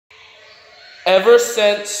Ever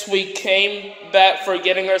since we came back for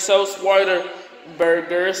getting ourselves water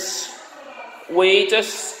burgers, we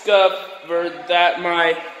discovered that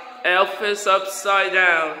my elf is upside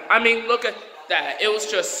down. I mean, look at that. It was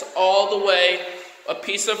just all the way a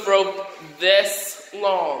piece of rope this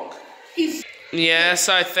long. Yes,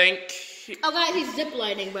 I think. Oh, guys, he's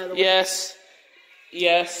ziplining, by the way.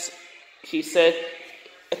 Yes, he said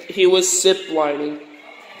he was ziplining.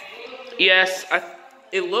 Yes,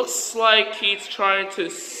 it looks like he's trying to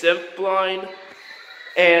zipline,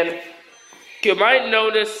 and you might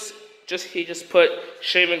notice he just put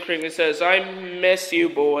Shave and Cream. It says, "I miss you,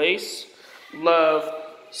 boys. Love,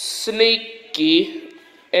 Sneaky."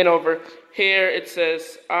 And over here it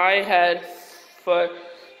says, "I had fun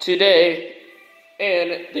today."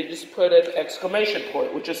 And they just put an exclamation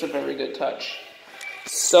point, which is a very good touch.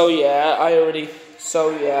 So yeah,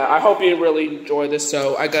 I hope you really enjoy this.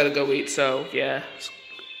 So I gotta go eat. So yeah,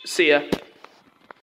 see ya.